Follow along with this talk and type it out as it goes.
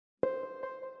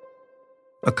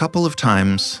A couple of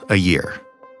times a year,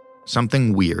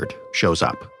 something weird shows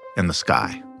up in the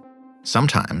sky.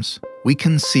 Sometimes we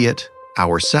can see it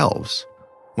ourselves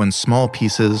when small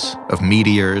pieces of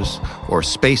meteors or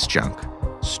space junk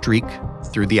streak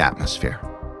through the atmosphere.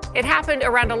 It happened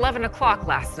around 11 o'clock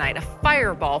last night, a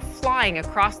fireball flying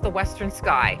across the western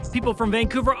sky. People from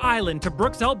Vancouver Island to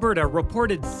Brooks, Alberta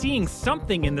reported seeing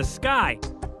something in the sky.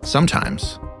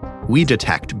 Sometimes we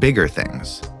detect bigger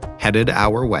things headed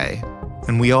our way,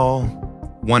 and we all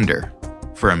wonder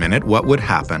for a minute what would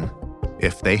happen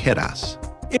if they hit us.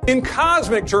 In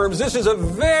cosmic terms, this is a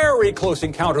very close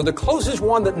encounter, the closest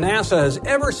one that NASA has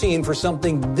ever seen for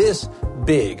something this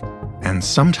big. And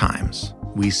sometimes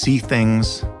we see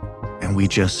things and we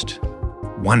just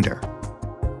wonder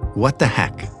what the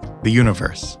heck the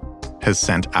universe has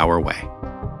sent our way.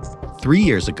 3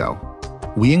 years ago,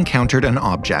 we encountered an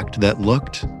object that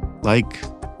looked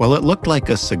like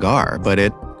a cigar, but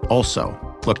it also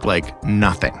looked like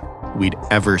nothing we'd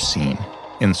ever seen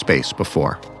in space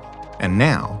before. And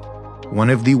now, one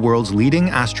of the world's leading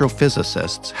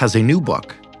astrophysicists has a new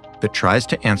book that tries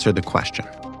to answer the question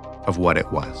of what it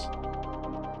was.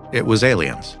 It was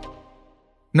aliens.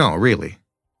 No, really,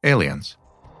 aliens.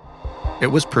 It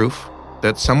was proof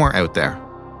that somewhere out there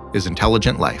is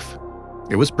intelligent life.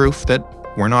 It was proof that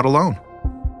we're not alone.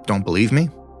 Don't believe me?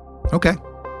 Okay,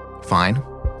 fine.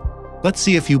 Let's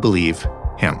see if you believe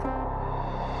him.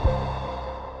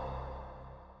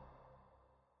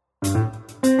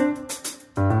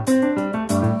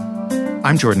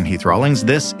 I'm Jordan Heath Rawlings.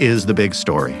 This is The Big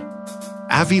Story.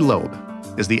 Avi Loeb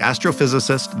is the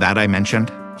astrophysicist that I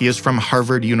mentioned. He is from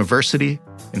Harvard University,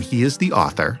 and he is the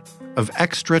author of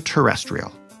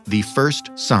Extraterrestrial, the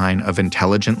first sign of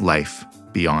intelligent life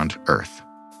beyond Earth.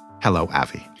 Hello,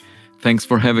 Avi. Thanks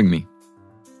for having me.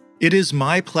 It is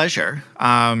my pleasure.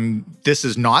 This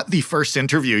is not the first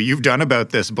interview you've done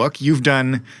about this book. You've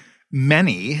done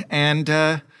many, and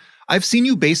I've seen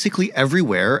you basically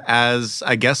everywhere as,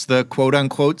 I guess, the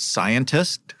quote-unquote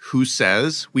scientist who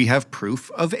says we have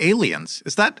proof of aliens.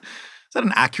 Is that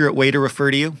an accurate way to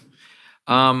refer to you?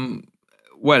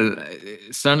 Well,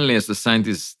 certainly as the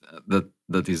scientist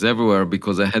that is everywhere,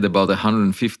 because I had about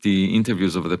 150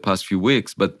 interviews over the past few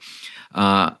weeks. But,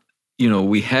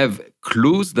 we have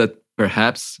clues that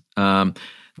perhaps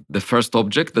the first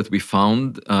object that we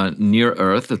found near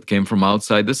Earth that came from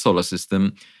outside the solar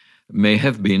system may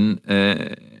have been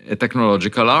a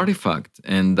technological artifact.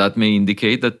 And that may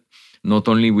indicate that not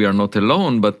only we are not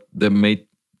alone, but there may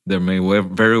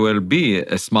very well be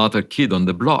a smarter kid on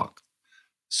the block.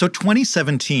 So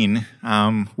 2017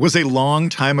 was a long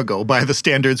time ago by the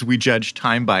standards we judge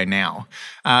time by now.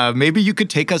 Maybe you could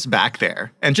take us back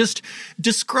there and just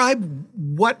describe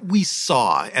what we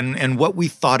saw and what we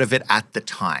thought of it at the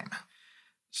time.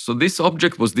 So this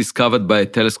object was discovered by a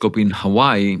telescope in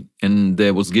Hawaii and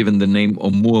was given the name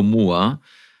Oumuamua,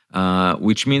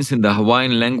 which means in the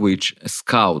Hawaiian language, a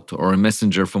scout or a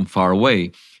messenger from far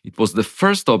away. It was the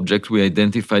first object we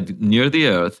identified near the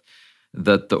Earth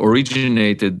that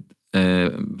originated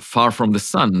far from the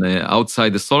sun,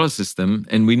 outside the solar system.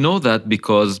 And we know that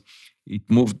because it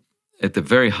moved at a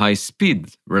very high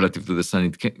speed relative to the sun.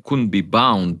 It couldn't be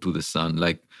bound to the sun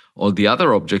like all the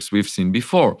other objects we've seen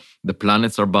before. The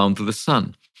planets are bound to the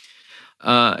sun.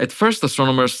 At first,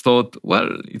 astronomers thought,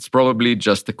 well, it's probably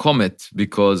just a comet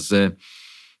because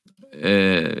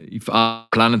if our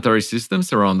planetary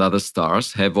systems around other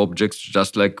stars have objects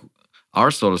just like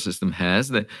our solar system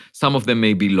has, some of them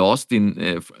may be lost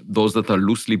in those that are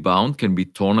loosely bound can be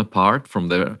torn apart from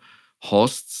their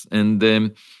hosts and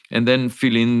then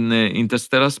fill in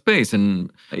interstellar space.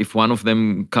 And if one of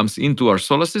them comes into our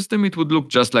solar system, it would look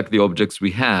just like the objects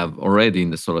we have already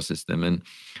in the solar system. And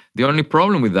the only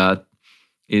problem with that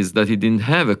is that it didn't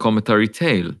have a cometary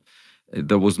tail.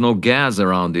 There was no gas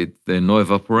around it, no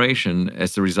evaporation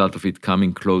as a result of it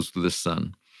coming close to the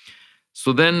sun.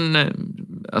 So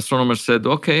then astronomers said,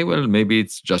 okay, well, maybe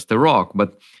it's just a rock.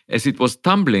 But as it was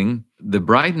tumbling, the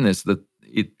brightness that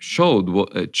it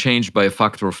showed changed by a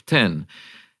factor of 10.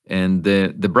 And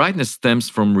the brightness stems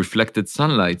from reflected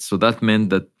sunlight. So that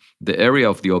meant that the area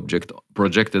of the object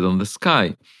projected on the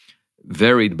sky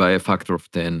varied by a factor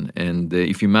of 10. And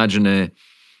if you imagine a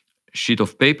sheet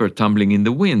of paper tumbling in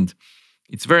the wind,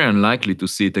 it's very unlikely to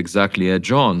see it exactly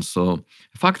edge on. So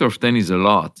a factor of 10 is a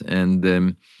lot. And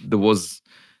there was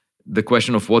the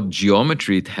question of what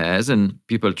geometry it has, and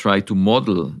people try to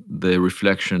model the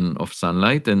reflection of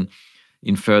sunlight and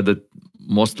infer that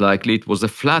most likely it was a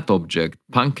flat object,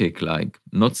 pancake-like,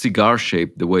 not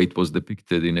cigar-shaped the way it was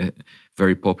depicted in a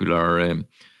very popular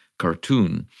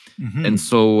cartoon. Mm-hmm. And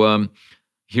so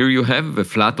here you have a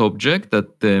flat object that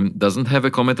doesn't have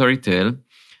a cometary tail,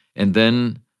 and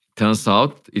then turns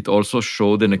out it also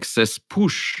showed an excess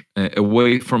push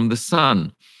away from the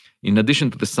sun. In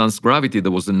addition to the sun's gravity,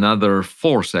 there was another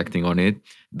force acting on it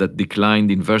that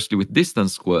declined inversely with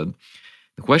distance squared.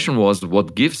 The question was,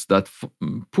 what gives that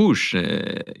push?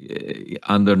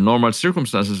 Under normal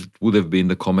circumstances, it would have been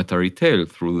the cometary tail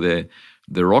through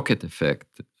the rocket effect.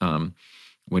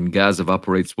 When gas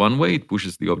evaporates one way, it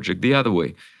pushes the object the other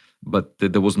way. But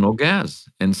there was no gas.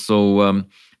 And so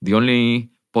the only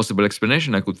possible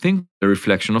explanation I could think, the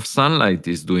reflection of sunlight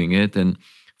is doing it. And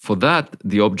for that,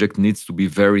 the object needs to be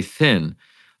very thin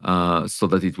so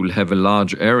that it will have a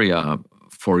large area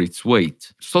for its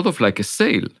weight, sort of like a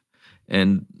sail.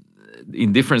 And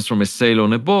in difference from a sail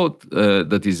on a boat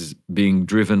that is being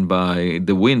driven by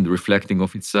the wind reflecting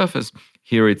off its surface,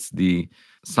 here it's the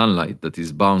sunlight that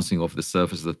is bouncing off the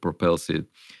surface that propels it.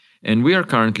 And we are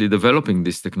currently developing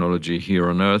this technology here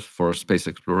on Earth for space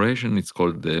exploration. It's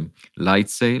called the light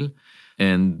sail.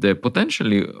 And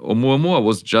potentially, Oumuamua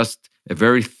was just a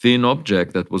very thin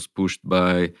object that was pushed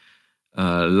by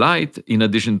light in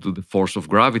addition to the force of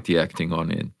gravity acting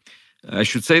on it. I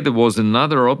should say there was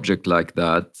another object like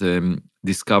that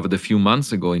discovered a few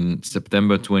months ago in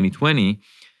September 2020.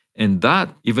 And that,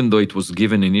 even though it was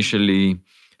given initially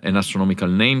an astronomical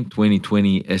name,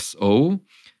 2020 SO,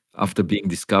 after being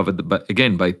discovered,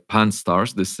 by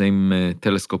Pan-STARRS, the same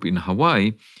telescope in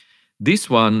Hawaii, this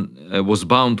one was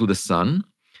bound to the sun.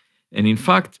 And in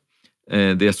fact,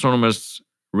 the astronomers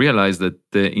realized that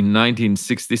in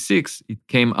 1966, it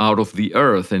came out of the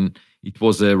Earth, and it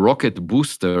was a rocket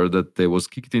booster that was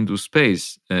kicked into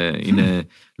space in a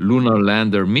lunar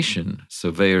lander mission,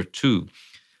 Surveyor 2.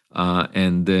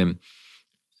 And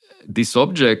this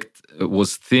object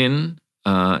was thin,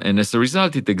 and as a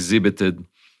result, it exhibited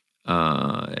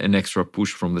an extra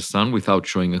push from the sun without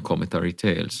showing a cometary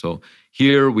tail. So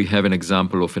here we have an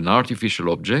example of an artificial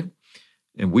object,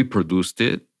 and we produced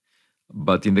it.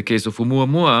 But in the case of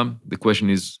Oumuamua, the question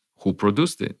is, who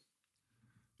produced it?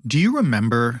 Do you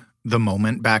remember the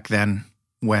moment back then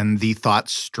when the thought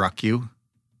struck you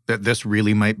that this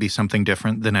really might be something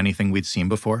different than anything we'd seen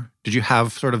before? Did you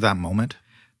have sort of that moment?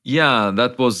 Yeah,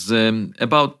 that was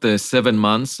about 7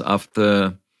 months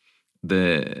after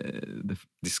the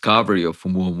discovery of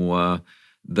Oumuamua,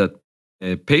 that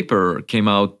a paper came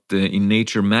out in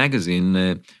Nature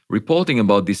magazine reporting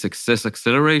about this excess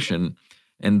acceleration.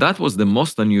 And that was the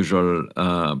most unusual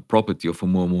property of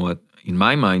Oumuamua in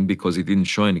my mind, because it didn't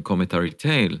show any cometary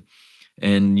tail.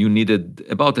 And you needed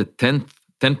about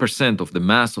 10% of the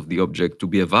mass of the object to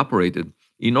be evaporated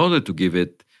in order to give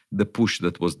it the push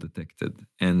that was detected.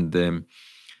 And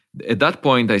at that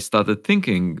point, I started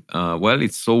thinking, well,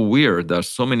 it's so weird. There are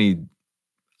so many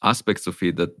aspects of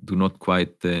it that do not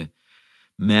quite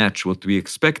match what we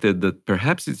expected, that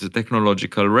perhaps it's a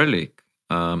technological relic.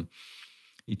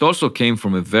 It also came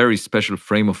from a very special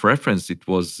frame of reference. It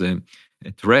was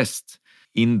at rest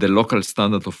in the local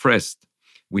standard of rest,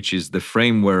 which is the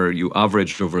frame where you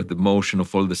average over the motion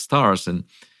of all the stars. And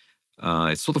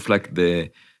it's sort of like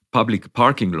the public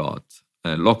parking lot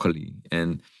locally.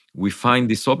 And we find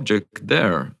this object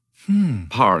there,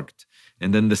 parked.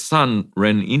 And then the sun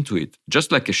ran into it,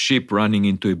 just like a ship running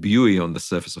into a buoy on the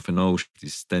surface of an ocean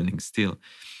is standing still.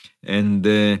 And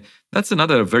that's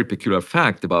another very peculiar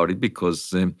fact about it,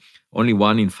 because only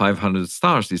 1 in 500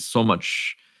 stars is so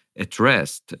much at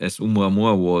rest as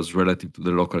Oumuamua was relative to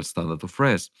the local standard of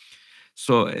rest.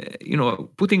 So,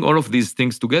 putting all of these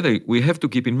things together, we have to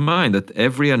keep in mind that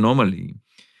every anomaly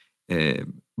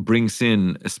brings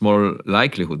in a small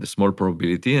likelihood, a small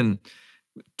probability, and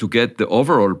to get the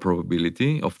overall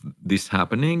probability of this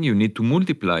happening, you need to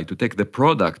multiply, to take the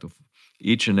product of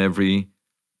each and every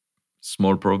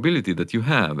small probability that you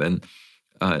have. And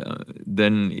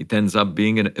then it ends up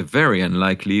being a very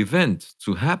unlikely event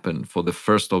to happen for the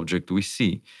first object we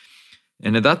see.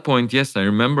 And at that point, yes, I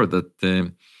remember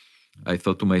that I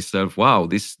thought to myself, wow,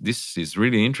 this is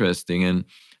really interesting. And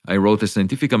I wrote a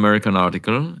Scientific American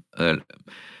article,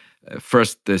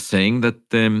 first saying that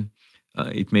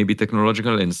it may be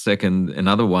technological, and second,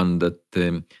 another one that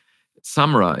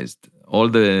summarized all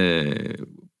the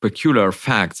peculiar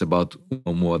facts about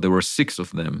Oumuamua. There were 6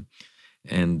 of them.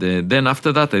 And then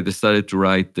after that, I decided to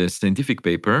write a scientific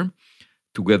paper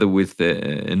together with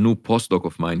a new postdoc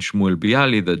of mine, Shmuel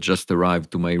Bialy, that just arrived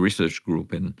to my research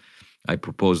group. And I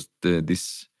proposed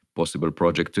this possible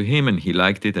project to him, and he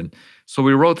liked it. And so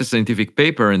we wrote a scientific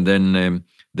paper, and then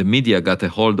the media got a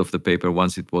hold of the paper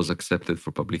once it was accepted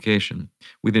for publication,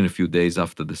 within a few days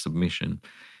after the submission.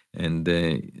 And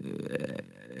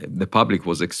the public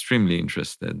was extremely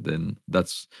interested. And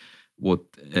that's what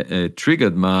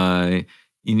triggered my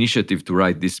initiative to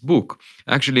write this book.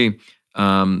 Actually,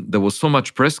 there was so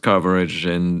much press coverage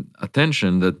and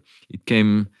attention that it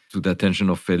came to the attention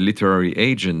of a literary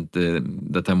agent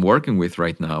that I'm working with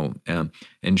right now.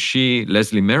 And she,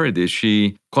 Leslie Meredith,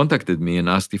 she contacted me and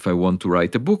asked if I want to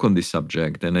write a book on this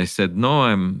subject. And I said, no,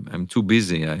 I'm too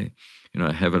busy. I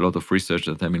have a lot of research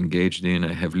that I'm engaged in.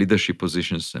 I have leadership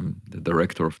positions. I'm the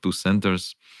director of 2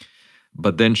 centers.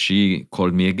 But then she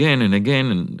called me again and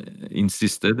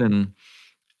insisted. And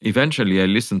eventually I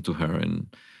listened to her. And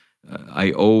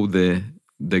I owe the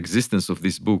existence of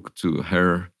this book to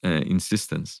her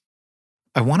insistence.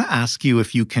 I want to ask you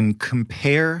if you can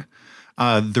compare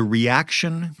the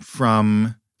reaction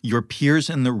from your peers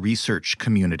in the research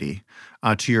community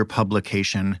to your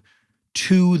publication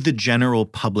to the general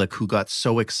public who got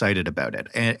so excited about it,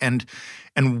 and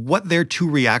what their 2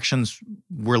 reactions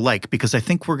were like, because I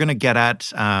think we're going to get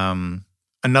at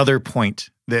another point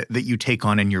that you take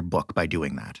on in your book by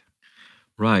doing that.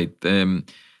 Right.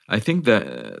 I think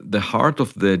that the heart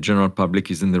of the general public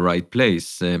is in the right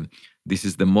place. This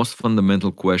is the most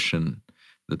fundamental question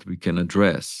that we can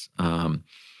address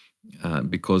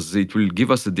because it will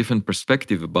give us a different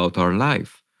perspective about our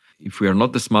life. If we are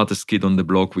not the smartest kid on the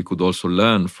block, we could also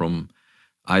learn from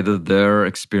either their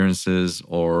experiences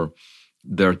or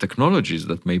their technologies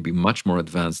that may be much more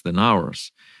advanced than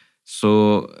ours.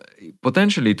 So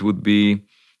potentially it would be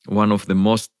one of the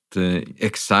most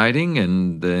exciting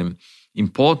and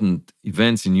important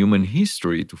events in human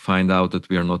history to find out that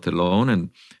we are not alone and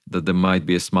that there might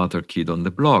be a smarter kid on the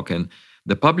block. And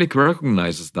the public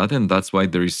recognizes that, and that's why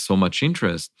there is so much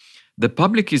interest. The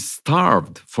public is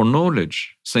starved for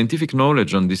knowledge, scientific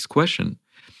knowledge on this question.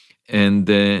 And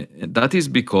that is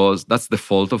because that's the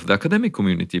fault of the academic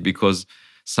community, because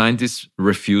scientists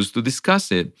refuse to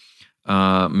discuss it.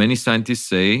 Many scientists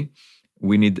say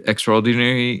we need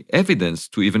extraordinary evidence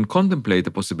to even contemplate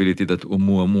the possibility that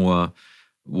Oumuamua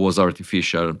was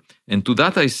artificial. And to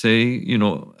that I say,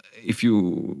 if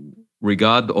you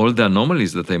regard all the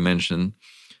anomalies that I mentioned,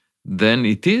 then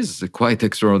it is quite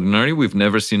extraordinary. We've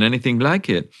never seen anything like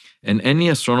it. And any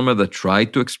astronomer that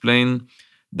tried to explain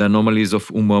the anomalies of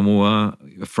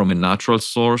Oumuamua from a natural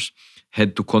source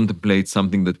had to contemplate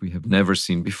something that we have never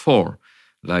seen before,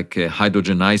 like a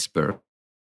hydrogen iceberg,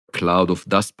 cloud of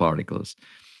dust particles.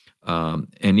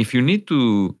 And if you need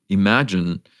to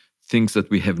imagine things that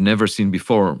we have never seen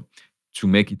before to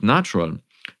make it natural,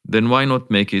 then why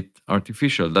not make it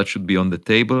artificial? That should be on the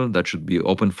table, that should be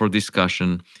open for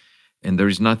discussion, and there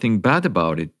is nothing bad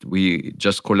about it. We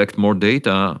just collect more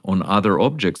data on other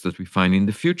objects that we find in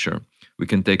the future. We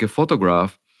can take a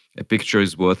photograph, a picture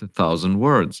is worth 1,000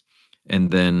 words,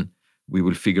 and then we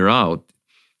will figure out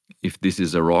if this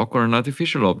is a rock or an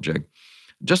artificial object.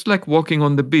 Just like walking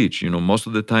on the beach, most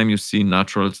of the time you see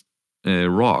natural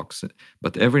rocks,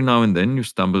 but every now and then you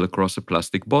stumble across a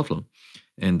plastic bottle,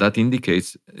 and that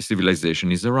indicates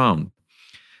civilization is around.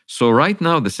 So right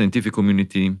now, the scientific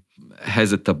community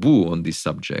has a taboo on this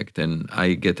subject, and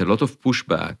I get a lot of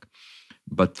pushback.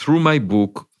 But through my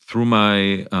book, through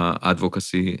my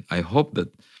advocacy, I hope that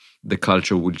the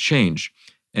culture will change.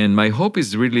 And my hope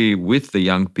is really with the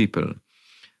young people,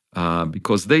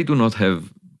 because they do not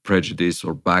have prejudice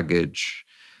or baggage,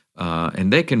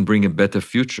 and they can bring a better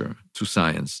future to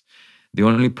science. The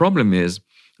only problem is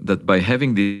that by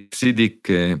having the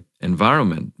acidic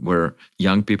environment where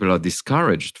young people are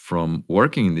discouraged from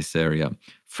working in this area,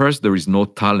 first, there is no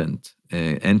talent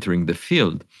entering the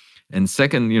field. And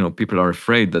second, people are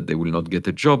afraid that they will not get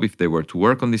a job if they were to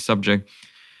work on this subject.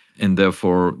 And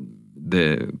therefore,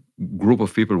 the group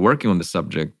of people working on the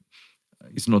subject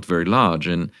is not very large.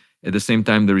 And at the same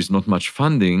time, there is not much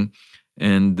funding.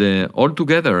 And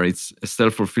altogether, it's a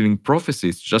self-fulfilling prophecy.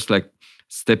 It's just like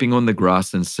stepping on the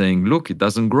grass and saying, look, it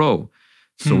doesn't grow.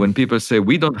 So when people say,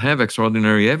 we don't have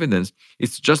extraordinary evidence,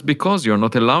 it's just because you're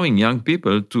not allowing young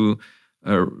people to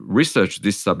research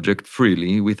this subject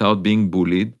freely without being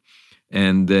bullied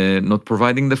and not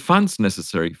providing the funds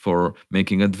necessary for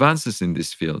making advances in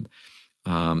this field.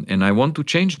 And I want to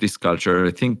change this culture.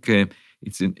 I think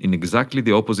it's in exactly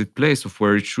the opposite place of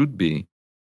where it should be.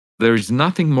 There is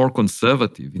nothing more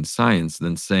conservative in science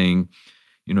than saying,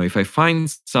 if I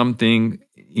find something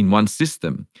in one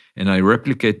system and I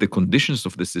replicate the conditions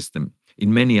of the system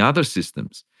in many other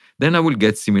systems, then I will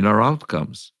get similar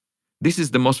outcomes. This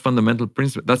is the most fundamental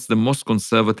principle. That's the most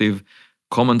conservative,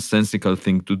 commonsensical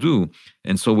thing to do.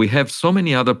 And so we have so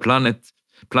many other planets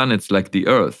like the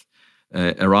Earth,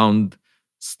 around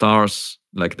stars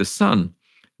like the Sun.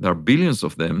 There are billions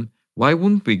of them. Why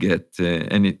wouldn't we get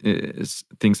any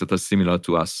things that are similar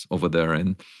to us over there?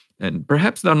 And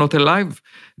perhaps they're not alive,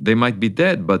 they might be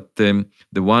dead, but the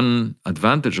one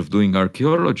advantage of doing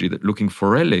archaeology, looking for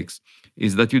relics,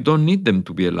 is that you don't need them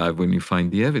to be alive when you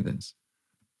find the evidence.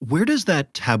 Where does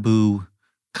that taboo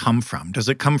come from? Does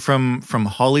it come from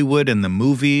Hollywood and the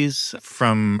movies,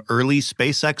 from early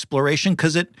space exploration?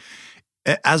 Because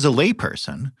as a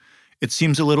layperson, it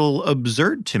seems a little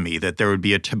absurd to me that there would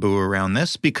be a taboo around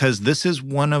this, because this is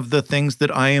one of the things that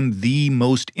I am the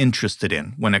most interested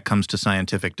in when it comes to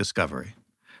scientific discovery.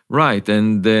 Right.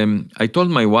 And I told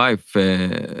my wife,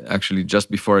 actually, just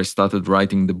before I started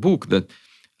writing the book, that,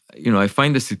 I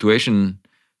find the situation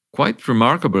quite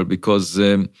remarkable because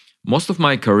most of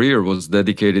my career was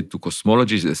dedicated to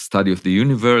cosmology, the study of the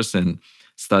universe and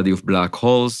study of black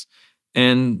holes.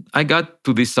 And I got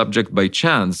to this subject by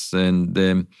chance. And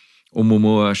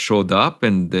Oumuamua showed up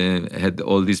and had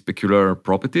all these peculiar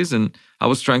properties. And I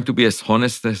was trying to be as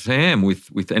honest as I am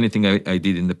with anything I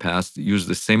did in the past, use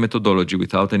the same methodology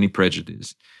without any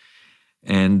prejudice.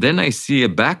 And then I see a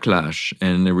backlash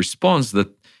and a response that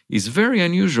is very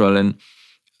unusual and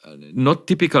not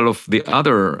typical of the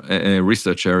other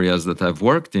research areas that I've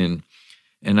worked in.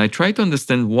 And I try to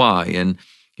understand why. And,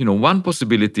 one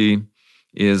possibility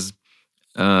is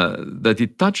that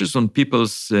it touches on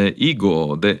people's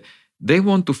ego. They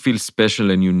want to feel special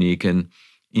and unique. And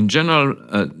in general,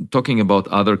 talking about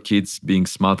other kids being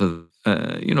smarter,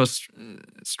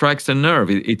 strikes a nerve.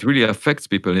 It really affects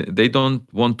people. They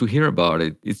don't want to hear about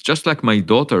it. It's just like my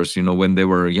daughters, when they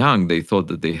were young, they thought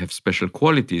that they have special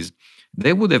qualities.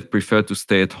 They would have preferred to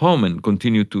stay at home and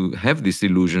continue to have this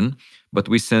illusion, but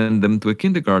we sent them to a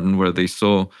kindergarten where they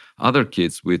saw other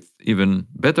kids with even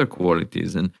better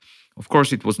qualities. And of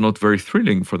course, it was not very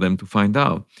thrilling for them to find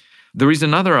out. There is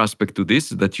another aspect to this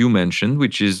that you mentioned,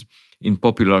 which is in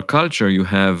popular culture, you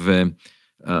have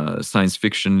science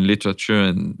fiction literature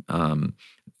and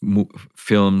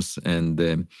films,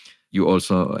 and you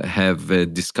also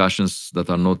have discussions that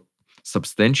are not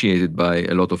substantiated by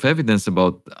a lot of evidence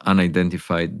about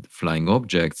unidentified flying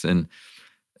objects. And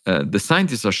the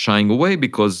scientists are shying away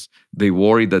because they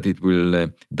worry that it will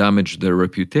damage their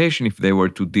reputation if they were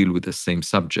to deal with the same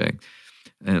subject.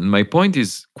 And my point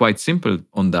is quite simple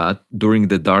on that. During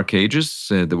the Dark Ages,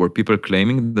 there were people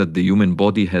claiming that the human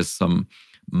body has some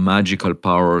magical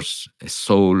powers, a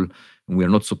soul, and we are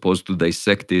not supposed to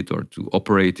dissect it or to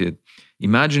operate it.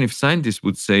 Imagine if scientists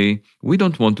would say, we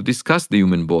don't want to discuss the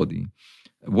human body.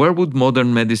 Where would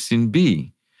modern medicine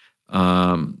be?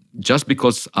 Just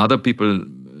because other people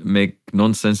make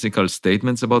nonsensical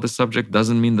statements about the subject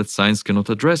doesn't mean that science cannot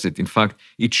address it. In fact,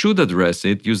 it should address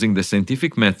it using the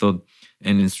scientific method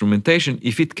and instrumentation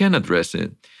if it can address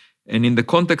it. And in the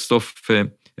context of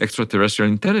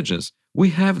extraterrestrial intelligence, we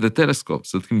have the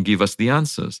telescopes that can give us the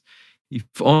answers. If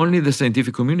only the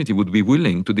scientific community would be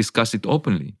willing to discuss it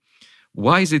openly.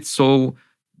 Why is it so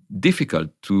difficult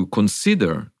to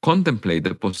contemplate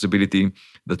the possibility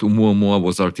that Oumuamua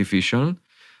was artificial?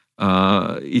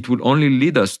 It would only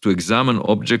lead us to examine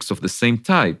objects of the same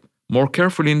type more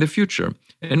carefully in the future.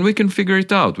 And we can figure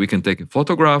it out. We can take a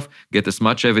photograph, get as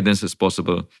much evidence as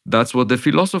possible. That's what the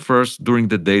philosophers during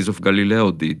the days of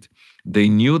Galileo did. They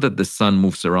knew that the sun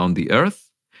moves around the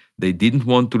earth. They didn't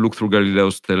want to look through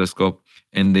Galileo's telescope,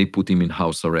 and they put him in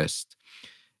house arrest.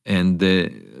 And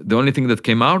the only thing that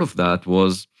came out of that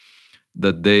was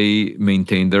that they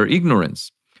maintained their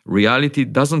ignorance. Reality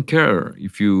doesn't care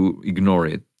if you ignore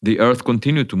it. The earth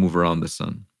continued to move around the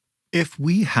sun. If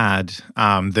we had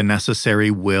the necessary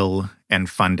will and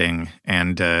funding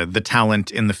and the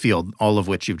talent in the field, all of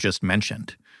which you've just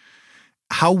mentioned,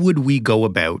 how would we go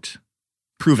about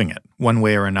proving it one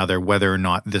way or another, whether or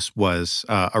not this was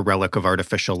a relic of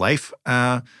artificial life?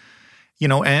 And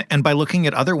by looking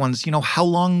at other ones, how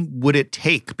long would it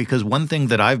take? Because one thing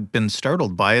that I've been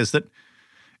startled by is that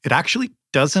it actually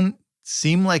doesn't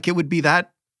seem like it would be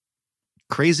that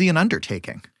crazy an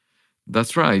undertaking.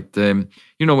 That's right.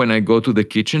 When I go to the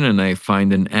kitchen and I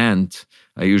find an ant,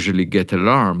 I usually get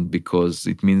alarmed because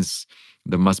it means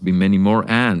there must be many more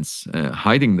ants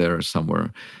hiding there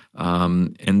somewhere.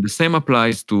 And the same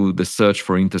applies to the search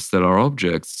for interstellar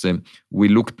objects.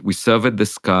 We surveyed the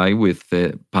sky with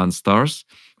Pan-STARRS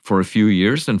for a few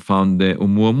years and found the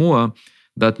Oumuamua.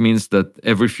 That means that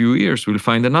every few years we'll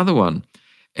find another one.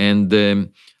 And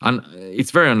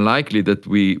it's very unlikely that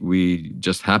we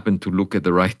just happen to look at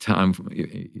the right time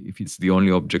if it's the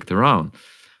only object around.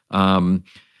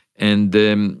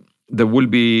 There will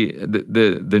be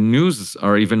the news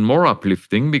are even more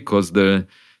uplifting because there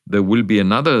will be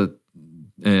another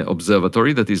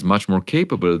observatory that is much more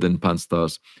capable than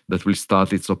Pan-STARRS that will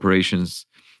start its operations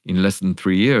in less than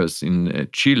 3 years in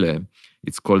Chile.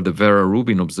 It's called the Vera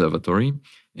Rubin Observatory,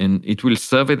 and it will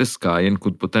survey the sky and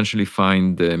could potentially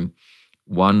find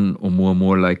one or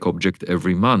more like object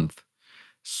every month.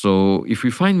 So if we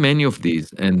find many of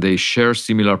these and they share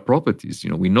similar properties,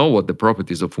 we know what the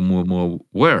properties of Oumuamua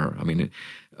were. I mean,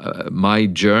 my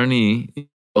journey in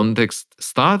context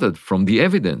started from the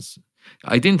evidence.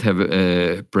 I didn't have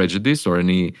a prejudice or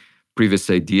any previous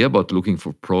idea about looking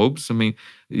for probes. I mean,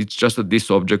 it's just that this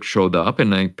object showed up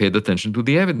and I paid attention to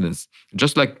the evidence.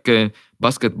 Just like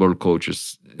basketball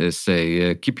coaches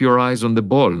say, keep your eyes on the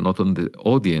ball, not on the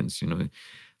audience,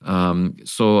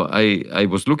 So I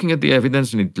was looking at the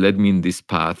evidence and it led me in this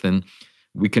path. And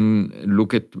we can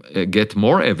get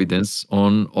more evidence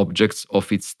on objects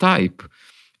of its type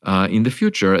in the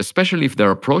future, especially if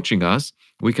they're approaching us.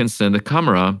 We can send a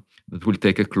camera that will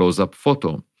take a close-up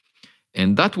photo.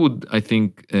 And that would, I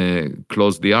think,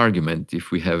 close the argument.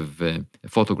 If we have a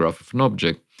photograph of an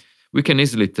object, we can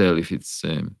easily tell if it's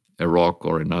a rock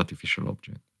or an artificial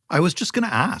object. I was just going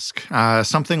to ask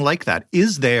something like that.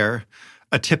 Is there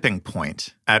a tipping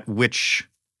point at which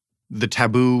the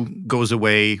taboo goes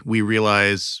away, we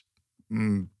realize,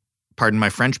 pardon my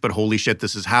French, but holy shit,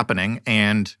 this is happening,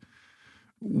 and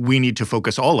we need to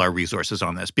focus all our resources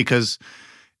on this? Because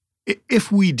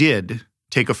if we did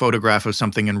take a photograph of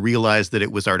something and realize that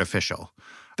it was artificial,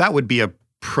 that would be a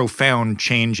profound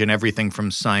change in everything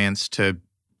from science to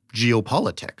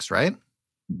geopolitics, right?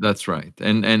 That's right.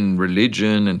 And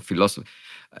religion and philosophy.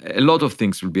 A lot of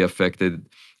things will be affected.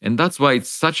 And that's why it's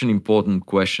such an important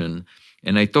question.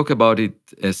 And I talk about it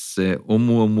as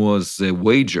Oumuamua's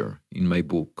wager in my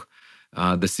book.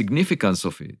 The significance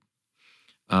of it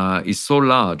is so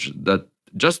large that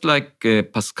just like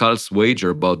Pascal's wager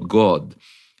about God,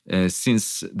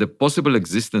 since the possible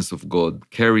existence of God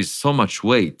carries so much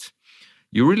weight,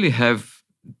 you really have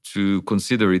to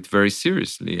consider it very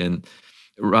seriously, and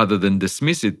rather than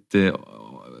dismiss it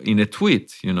in a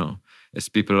tweet, as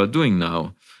people are doing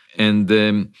now. And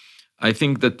I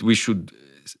think that we should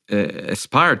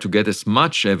aspire to get as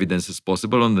much evidence as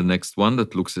possible on the next one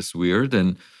that looks as weird,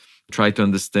 and try to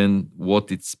understand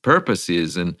what its purpose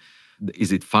is, and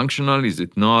is it functional, is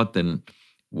it not, and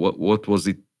what was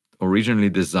it originally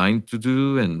designed to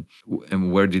do, and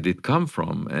where did it come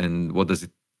from, and what does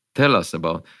it tell us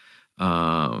about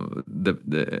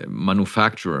the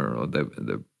manufacturer or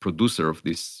the producer of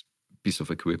this piece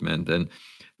of equipment. And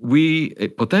we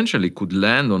potentially could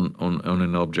land on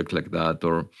an object like that,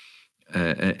 or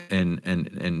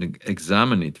and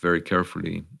examine it very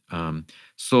carefully.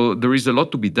 So there is a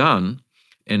lot to be done,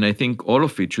 and I think all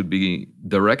of it should be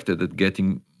directed at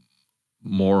getting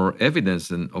more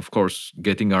evidence, and of course,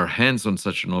 getting our hands on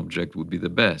such an object would be the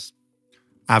best.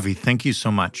 Avi, thank you so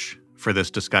much for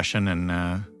this discussion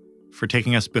and for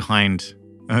taking us behind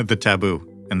the taboo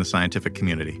in the scientific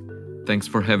community. Thanks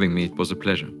for having me. It was a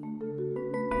pleasure.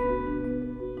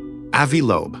 Avi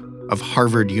Loeb of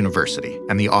Harvard University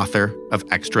and the author of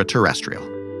Extraterrestrial.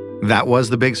 That was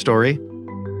The Big Story.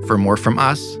 For more from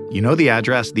us, you know the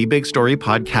address,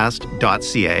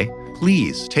 thebigstorypodcast.ca.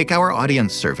 Please take our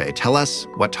audience survey. Tell us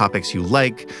what topics you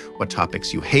like, what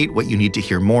topics you hate, what you need to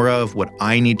hear more of, what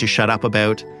I need to shut up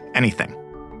about, anything.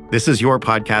 This is your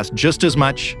podcast just as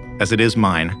much as it is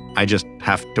mine. I just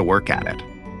have to work at it.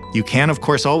 You can, of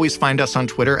course, always find us on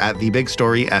Twitter at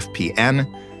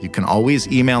TheBigStoryFPN. You can always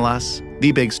email us,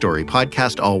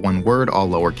 TheBigStoryPodcast, all one word, all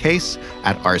lowercase,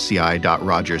 at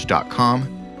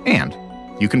rci.rogers.com. And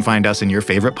you can find us in your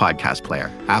favorite podcast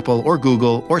player, Apple or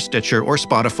Google or Stitcher or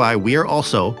Spotify. We are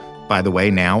also, by the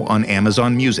way, now on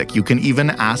Amazon Music. You can even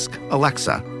ask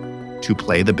Alexa to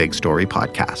play The Big Story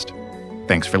podcast.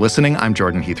 Thanks for listening. I'm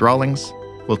Jordan Heath Rawlings.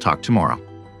 We'll talk tomorrow.